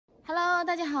Hello，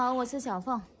 大家好，我是小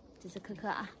凤，这是可可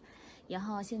啊。然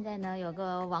后现在呢，有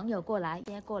个网友过来，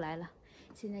今天过来了，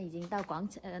现在已经到广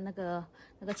场那个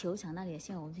球场那里了。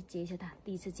现在我们去接一下他，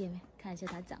第一次见面，看一下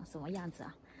他长什么样子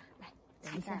啊。来，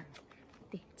等一下，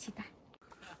对，期待。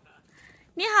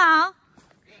你好，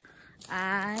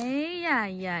哎呀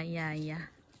呀呀呀，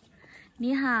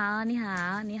你好，你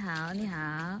好，你好，你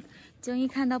好，终于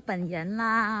看到本人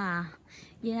啦！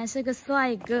原来是个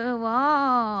帅哥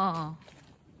哦。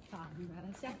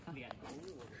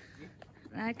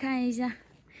来看一下，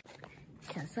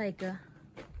小帅哥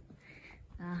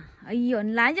啊！哎呦，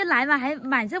你来就来嘛，还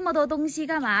买这么多东西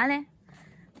干嘛呢？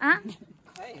啊？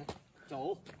哎，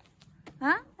走！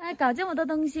啊？还搞这么多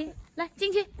东西？来进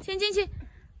去，先进去，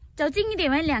走近一点，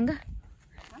我们两个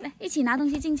来一起拿东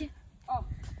西进去。哦，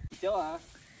走啊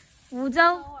！5周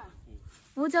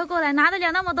，5周过来，拿得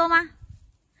了那么多吗？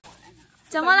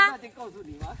怎么了？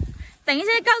等一下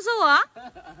告诉我。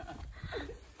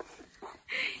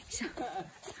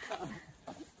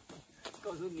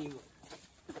告诉你，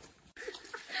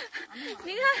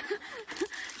你看，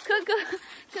可可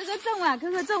重啊，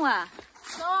可可重啊，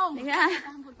重！你看，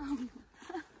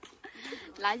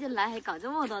来就来，还搞这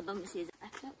么多东西。来，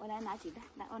我来拿几袋，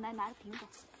来，我来拿苹果，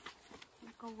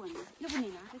够稳的。要不你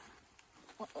拿这个，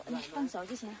我你放手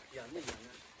就行了。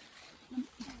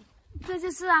这就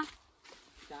是啊。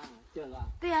这个。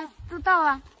对呀，都到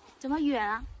啊，怎么远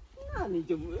啊？那你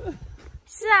就不。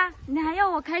是啊，你还要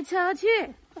我开车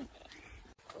去？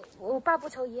我爸不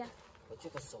抽烟。我这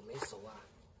个手没熟啊。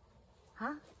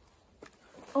啊？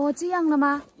哦，这样了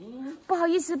吗？嗯。不好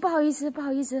意思，不好意思，不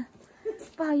好意思，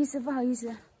不好意思，不好意思。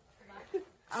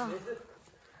啊。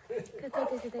对，不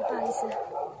好意思。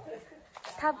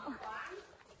他。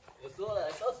我说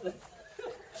了，都是。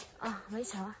啊，没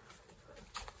瞧啊。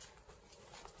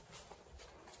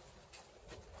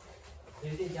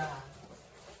谁在家啊？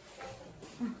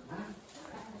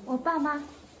我爸妈。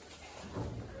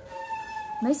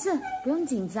没事，不用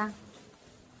紧张。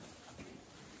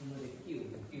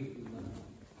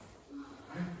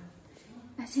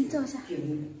来，先坐下。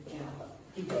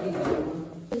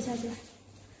坐下先。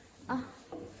啊，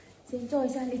先坐一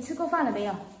下。你吃过饭了没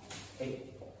有？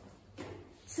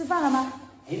吃饭了吗？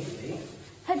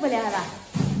还不了吧？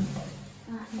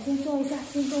啊，你先坐一下，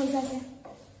先。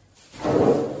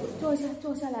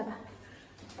坐下来吧。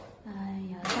哎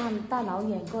呀，大老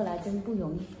远过来真不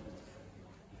容易。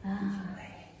啊。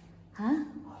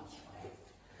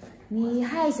你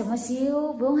害什么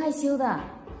羞？不用害羞的。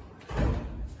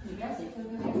你不要写可可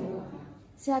害羞。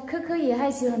是啊，可可也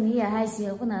害羞，你也害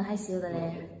羞，不能害羞的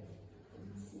嘞。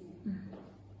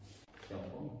小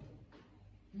凤，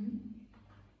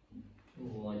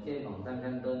我在网上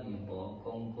看到你婆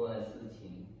公过的事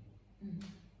情，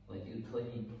我就特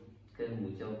意跟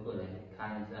5周过来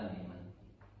看一下你们。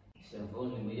小凤，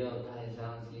你不要太伤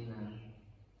心啊，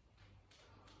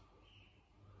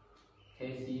开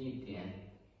心一点。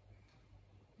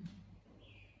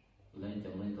人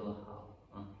怎么都好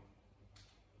啊。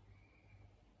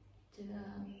这个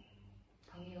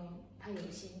朋友太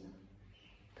有心了，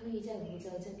特意在福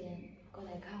州这边过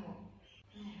来看我。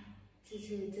哎呀，这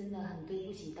次真的很对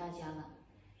不起大家了，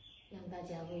让大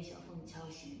家为小凤操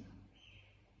心了。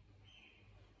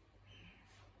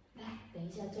来，等一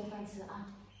下做饭吃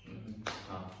啊。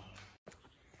好。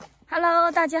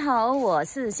Hello， 大家好，我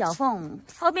是小凤。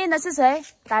后面的是谁？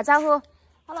打招呼。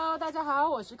Hello， 大家好，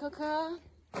我是可可。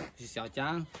是小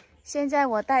张。现在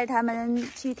我带他们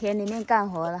去田里面干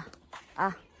活了，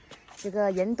啊，这个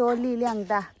人多力量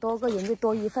大，多个人就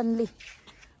多一份力，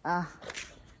啊，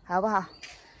好不好？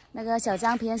那个小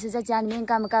张平时在家里面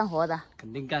干不干活的？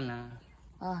肯定干啦。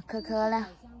啊，可可呢？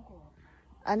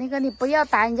啊，那个你不要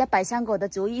打人家百香果的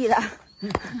主意了。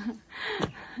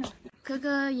可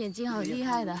可眼睛好厉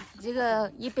害的，这个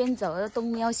一边走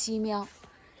东瞄西瞄。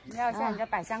瞄一下你的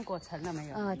百香果成了没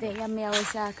有？啊，对，要瞄一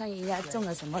下，看人家种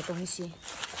了什么东西。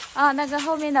啊，那个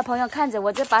后面的朋友看着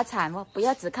我这把铲哦，不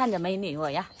要只看着美女我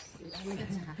呀。那个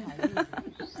铲好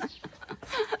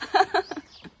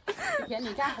田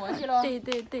里干活去喽。对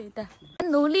的，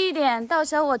努力一点，到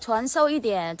时候我传授一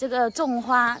点这个种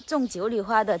9里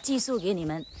花的技术给你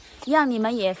们，让你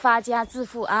们也发家致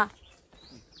富啊。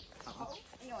好。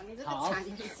哎呦，你这个铲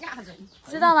也很吓人。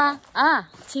知道吗？啊，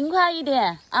勤快一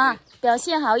点啊。表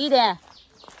现好一点。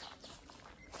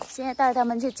现在带他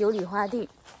们去9里花地，已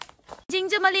经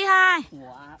这么厉害。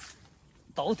哇，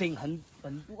头顶很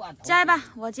多啊。摘吧，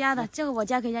我家的，这个我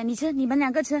家可以摘，你吃，你们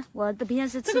2个吃，我的平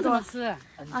时吃过。这个怎么吃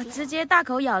啊？直接大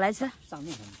口咬来吃。上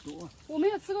面很多。我没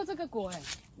有吃过这个果哎。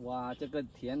哇，这个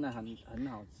甜的很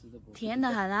好吃的果。甜的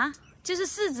很啊，就是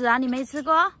柿子啊，你没吃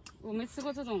过？我没吃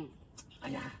过这种。哎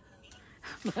呀，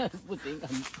不行，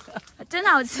真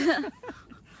好吃，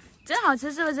真好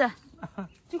吃，是不是？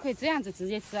就可以这样子直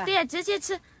接吃啊？对呀，直接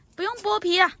吃，不用剥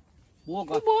皮啊。不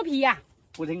剥皮呀？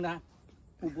不听他，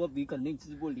不剥皮肯定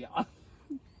吃不了。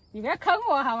你不要坑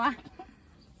我好吗？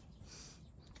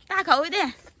大口一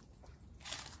点。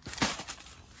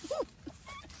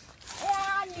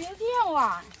哇，你的跳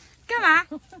啊！干嘛？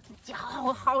脚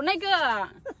好那个。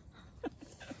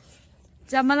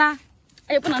怎么啦？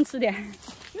哎呀，不能吃点。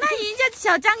那人家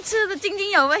小张吃的津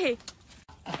津有味。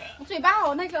我嘴巴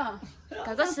好那个。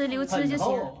搞个石榴吃就行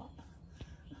了。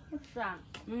是啊，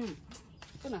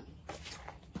不能。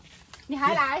你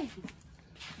还来？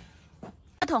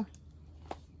马桶。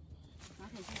拿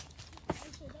水去。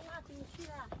水都拉进去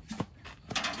了。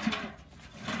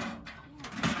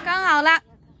刚好了，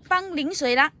放淋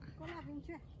水了。给我拉进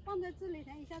去，放在这里，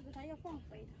等一下子它要放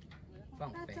肥。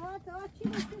放肥。走啊走啊，去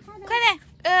看快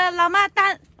点，老妈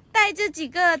带这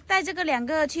个2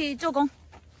个去做工。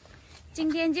今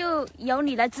天就由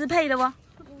你来支配了哦。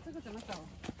这个怎么走？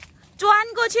钻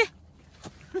过去。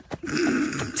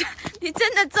你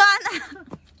真的钻啊！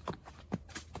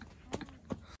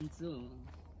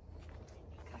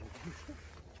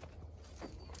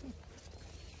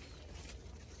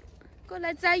过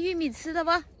来摘玉米吃的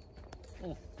不？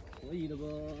哦，可以的不？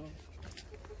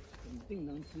肯定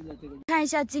能吃的这个。看一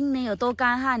下今年有多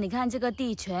干旱，你看这个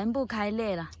地全部开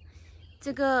裂了，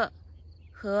这个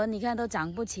河你看都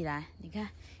长不起来，你看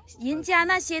人家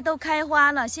那些都开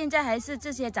花了，现在还是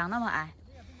这些长那么矮，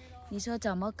你说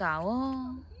怎么搞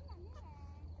哦？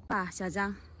啊，小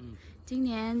张，今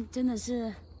年真的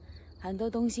是很多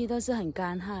东西都是很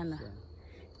干旱了，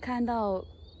看到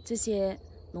这些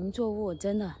农作物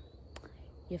真的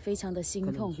也非常的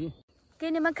心痛。给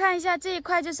你们看一下，这一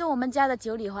块就是我们家的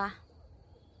9里花。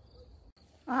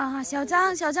啊，小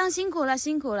张辛苦了，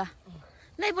辛苦了，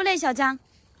累不累？小张，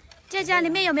在家里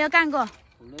面有没有干过？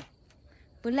不累，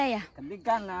不累呀、肯定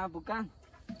干啊，不干，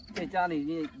在家里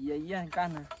也一样干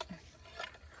啊。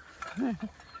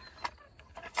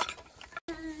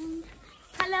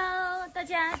Hello， 大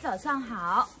家早上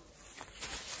好。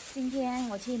今天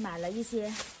我去买了一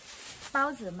些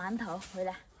包子、馒头回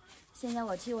来，现在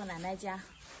我去我奶奶家，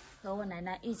和我奶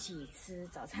奶一起吃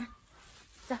早餐。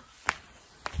走。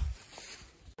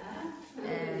哎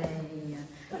呀，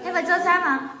要不要做餐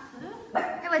嘛？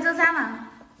要不要做餐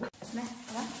嘛？来，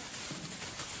好吧。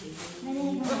来。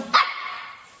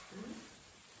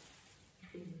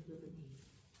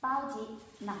包子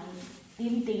奶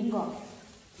點過？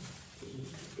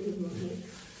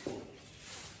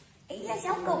哎呀，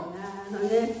小狗！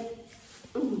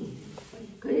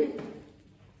可以。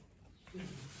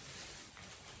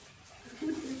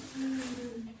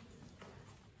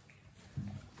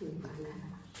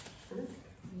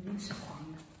里面是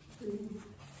黄的。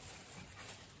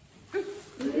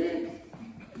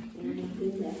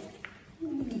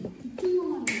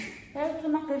哎，什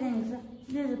么？给点你吃，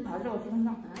叶子爬在我身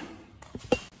上。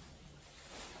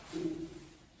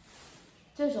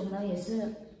这种呢也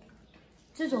是，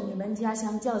这种你们家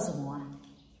乡叫什么啊？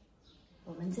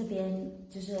我们这边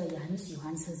就是也很喜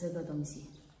欢吃这个东西。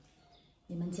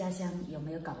你们家乡有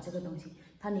没有搞这个东西？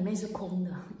它里面是空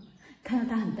的，看到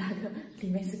它很大个，里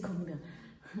面是空的，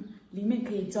里面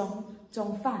可以装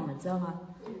饭的，知道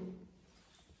吗？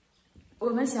我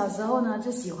们小时候呢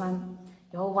就喜欢，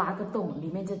然后挖个洞，里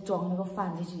面就装那个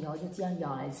饭进去，然后就这样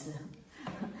舀来吃，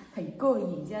很过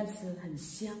瘾，这样吃很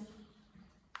香。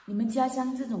你们家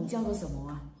乡这种叫做什么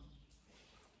啊？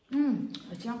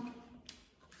好香，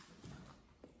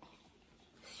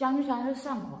香是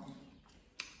上火。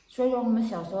所以说我们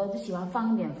小时候就喜欢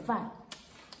放一点饭，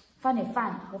放点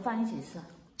饭和饭一起吃。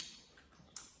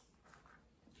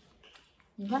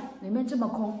你看里面这么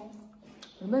空，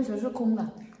里面全是空的。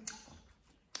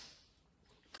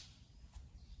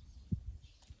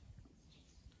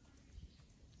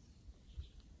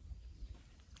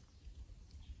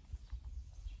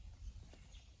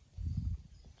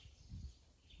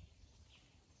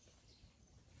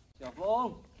小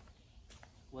峰，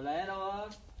我来了哦。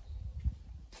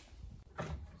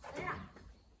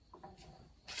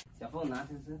小凤拿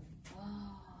试试。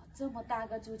哦，这么大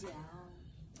个猪脚。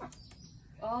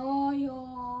哦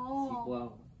哟。西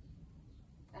瓜。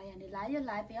哎呀，你来就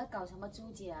来，不要搞什么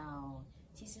猪脚。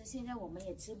其实现在我们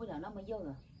也吃不了那么肉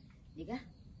了。你看，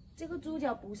这个猪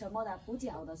脚补什么的？补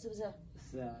脚的，是不是？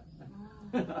是啊。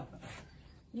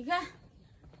你看，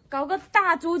搞个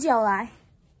大猪脚来，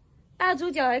大猪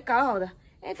脚还搞好的。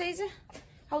哎，等一下，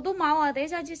好多毛啊！等一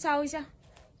下去烧一下。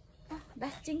啊，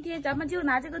来，今天咱们就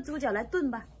拿这个猪脚来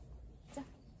炖吧。这样。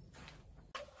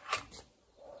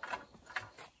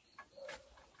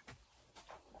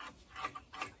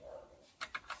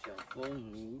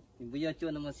你不要做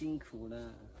那么辛苦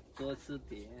了，多吃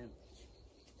点。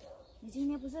你今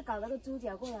天不是搞了个猪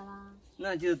脚过来吗？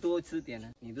那就多吃点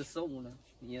了，你都瘦了，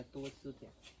你要多吃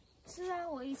点。是啊，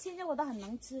现在我都很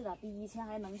能吃了，比以前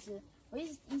还能吃。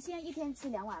你现在一天吃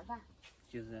2碗饭。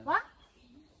就是啊。哇，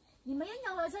你没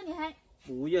有了这你还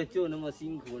不要做那么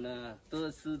辛苦了，多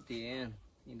吃点，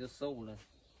你都瘦了。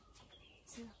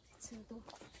吃的多。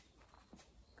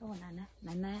跟我奶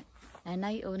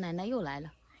奶又来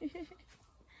了。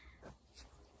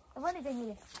我帮你整一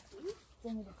点，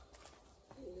整一点。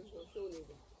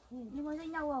你我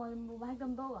要我買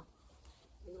咁多啊？